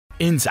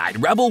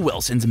Inside Rebel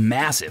Wilson's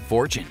massive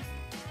fortune.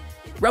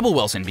 Rebel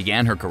Wilson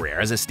began her career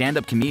as a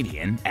stand-up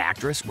comedian,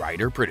 actress,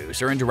 writer,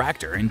 producer, and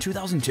director in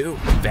 2002.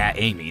 Fat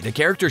Amy, the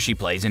character she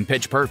plays in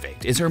Pitch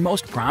Perfect, is her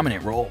most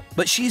prominent role,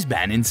 but she's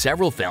been in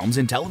several films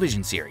and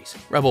television series.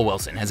 Rebel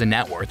Wilson has a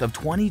net worth of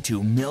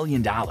 $22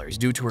 million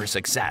due to her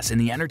success in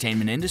the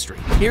entertainment industry.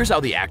 Here's how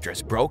the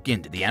actress broke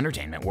into the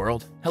entertainment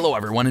world. Hello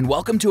everyone and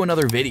welcome to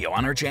another video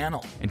on our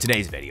channel. In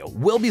today's video,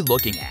 we'll be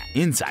looking at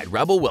inside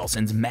Rebel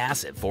Wilson's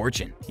massive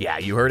fortune. Yeah,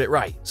 you heard it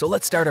right, so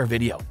let's start our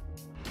video.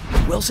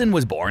 Wilson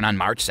was born on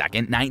March 2,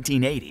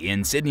 1980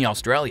 in Sydney,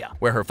 Australia,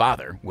 where her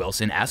father,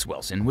 Wilson S.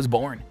 Wilson, was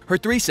born. Her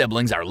three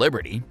siblings are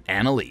Liberty,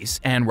 Annalise,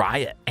 and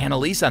Riot.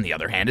 Annalise, on the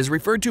other hand, is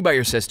referred to by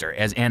her sister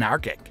as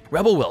Anarchic.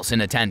 Rebel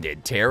Wilson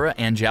attended Terra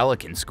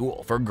Angelican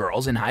School for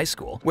Girls in high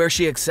school, where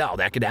she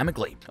excelled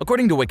academically.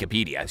 According to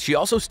Wikipedia, she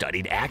also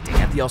studied acting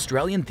at the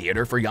Australian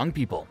Theatre for Young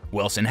People.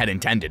 Wilson had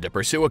intended to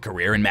pursue a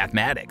career in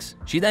mathematics.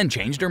 She then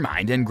changed her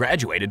mind and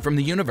graduated from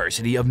the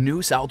University of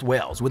New South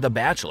Wales with a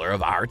Bachelor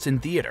of Arts in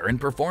Theatre and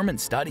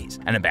Performance Studies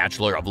and a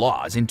Bachelor of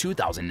Laws in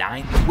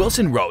 2009.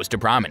 Wilson rose to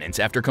prominence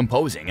after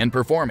composing and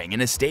performing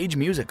in a stage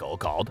musical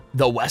called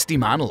The Westy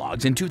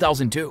Monologues in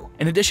 2002.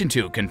 In addition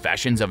to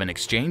Confessions of an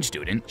Exchange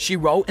Student, she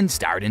wrote and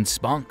starred in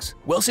Spunks.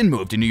 Wilson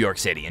moved to New York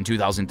City in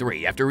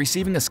 2003 after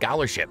receiving a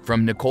scholarship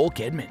from Nicole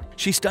Kidman.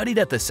 She studied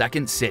at the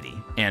Second City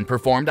and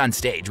performed on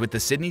stage with the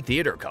Sydney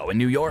Theatre Co. in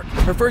New York.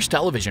 Her first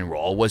television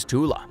role was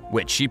Tula,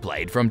 which she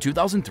played from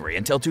 2003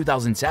 until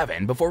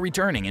 2007 before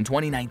returning in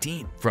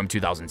 2019. From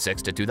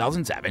 2006 to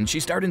 2007, she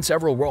starred in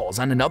several roles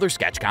on another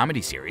sketch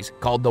comedy series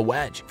called The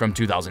Wedge. From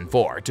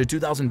 2004 to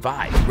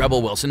 2005,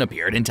 Rebel Wilson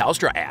appeared in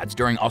Telstra ads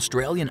during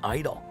Australian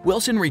Idol.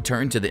 Wilson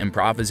returned to the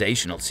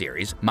improvisational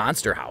series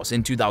Monster House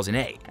in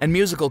 2008 and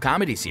musical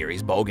comedy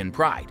series Bogan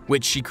Pride,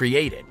 which she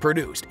created,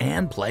 produced,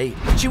 and played.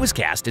 She was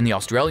cast in the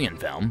Australian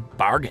film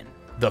Bargain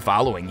the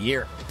following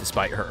year.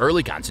 Despite her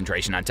early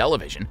concentration on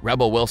television,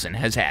 Rebel Wilson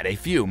has had a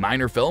few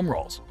minor film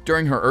roles.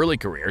 During her early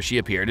career, she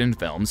appeared in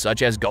films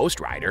such as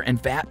Ghost Rider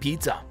and Fat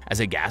Pizza. As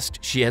a guest,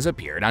 she has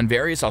appeared on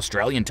various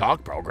Australian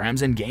talk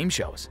programs and game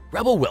shows.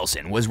 Rebel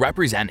Wilson was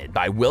represented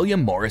by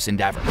William Morris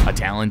Endeavour, a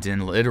talent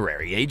and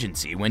literary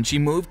agency, when she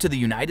moved to the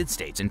United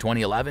States in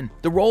 2011.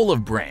 The role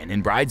of Bryn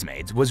in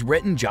Bridesmaids was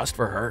written just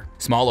for her.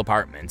 Small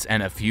Apartments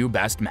and A Few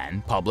Best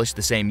Men, published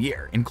the same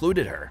year,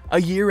 included her. A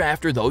year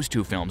after those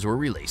two films were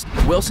released,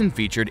 Wilson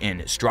featured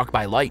in Struck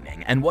by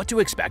Lightning and What to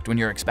Expect When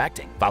You're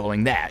Expecting.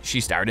 Following that,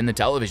 she starred in the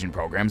television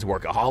programs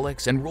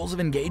Workaholics and Rules of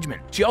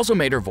Engagement. She also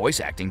made her voice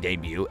acting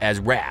debut as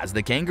Raz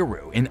the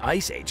Kangaroo in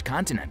Ice Age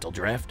Continental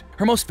Drift.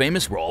 Her most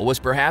famous role was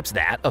perhaps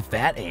that of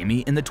Fat Amy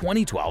in the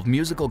 2012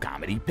 musical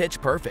comedy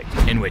Pitch Perfect,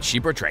 in which she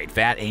portrayed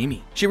Fat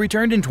Amy. She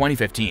returned in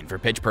 2015 for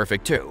Pitch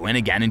Perfect 2 and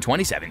again in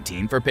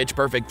 2017 for Pitch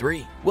Perfect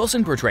 3.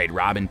 Wilson portrayed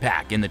Robin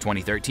Peck in the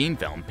 2013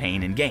 film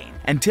Pain and Gain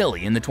and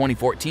Tilly in the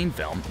 2014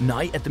 film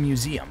Night at the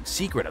Museum,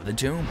 Secret of the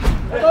Tomb.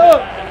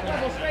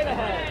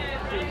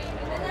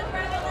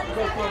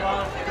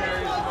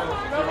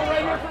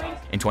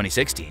 In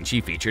 2016, she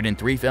featured in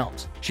 3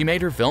 films. She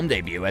made her film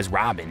debut as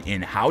Robin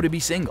in How to Be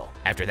Single.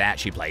 After that,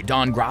 she played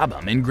Dawn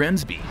Grabham in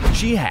Grimsby.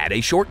 She had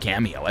a short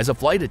cameo as a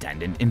flight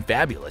attendant in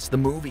Fabulous the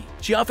Movie.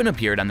 She often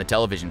appeared on the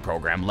television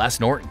program Les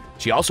Norton.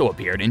 She also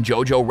appeared in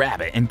Jojo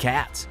Rabbit and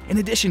Cats. In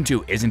addition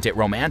to Isn't It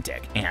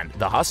Romantic and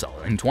The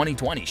Hustle, in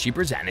 2020 she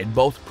presented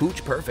both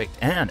Pooch Perfect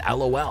and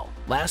LOL,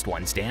 Last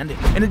One Standing.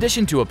 In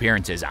addition to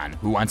appearances on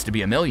Who Wants to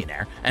Be a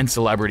Millionaire and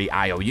Celebrity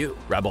IOU,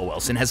 Rebel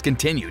Wilson has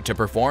continued to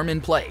perform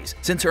in plays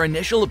since her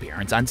initial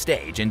appearance on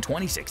stage in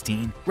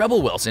 2016.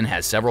 Rebel Wilson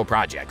has several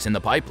projects in the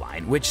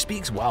pipeline, which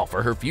speaks well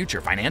for her future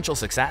financial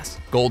success.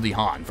 Goldie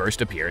Hawn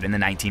first appeared in the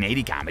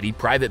 1980 comedy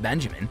Private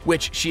Benjamin,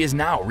 which she is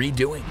now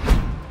redoing.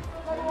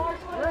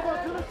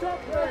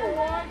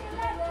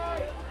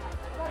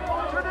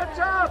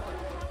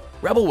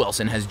 Rebel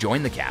Wilson has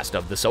joined the cast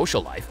of The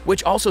Social Life,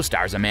 which also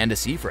stars Amanda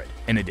Seyfried.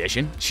 In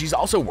addition, she's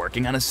also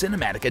working on a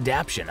cinematic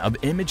adaptation of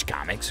Image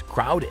Comics'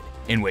 Crowded,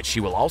 in which she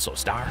will also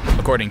star.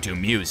 According to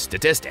Muse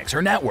statistics,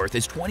 her net worth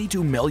is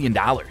 $22 million.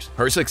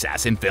 Her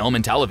success in film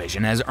and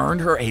television has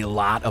earned her a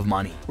lot of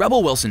money.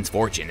 Rebel Wilson's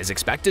fortune is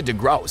expected to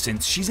grow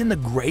since she's in the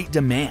great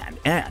demand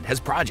and has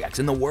projects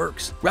in the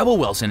works. Rebel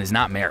Wilson is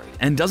not married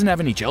and doesn't have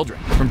any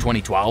children. From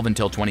 2012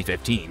 until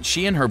 2015,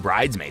 she and her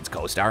Bridesmaids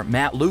co-star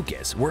Matt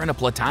Lucas were in a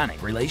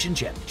platonic relationship.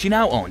 She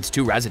now owns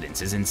 2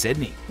 residences in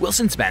Sydney.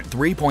 Wilson spent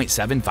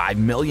 $3.75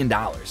 million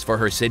for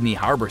her Sydney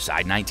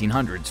Harborside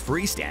 1900s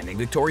freestanding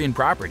Victorian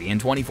property in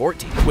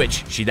 2014,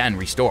 which she then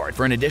restored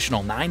for an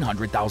additional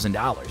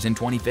 $900,000 in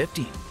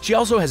 2015. She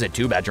also has a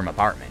 2-bedroom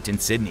apartment in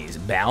Sydney's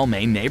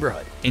Balmain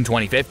neighborhood. In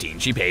 2015,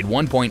 she paid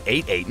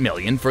 $1.88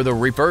 million for the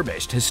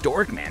refurbished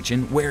historic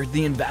mansion where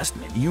the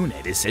investment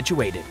unit is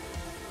situated.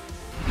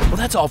 Well,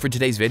 that's all for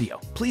today's video.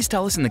 Please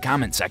tell us in the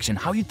comments section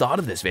how you thought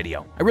of this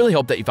video. I really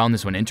hope that you found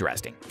this one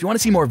interesting. If you want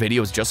to see more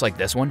videos just like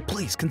this one,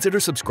 please consider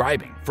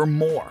subscribing for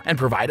more and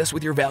provide us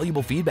with your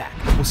valuable feedback.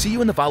 We'll see you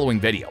in the following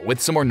video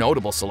with some more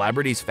notable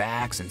celebrities,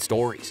 facts, and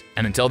stories.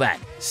 And until then,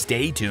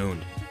 stay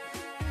tuned.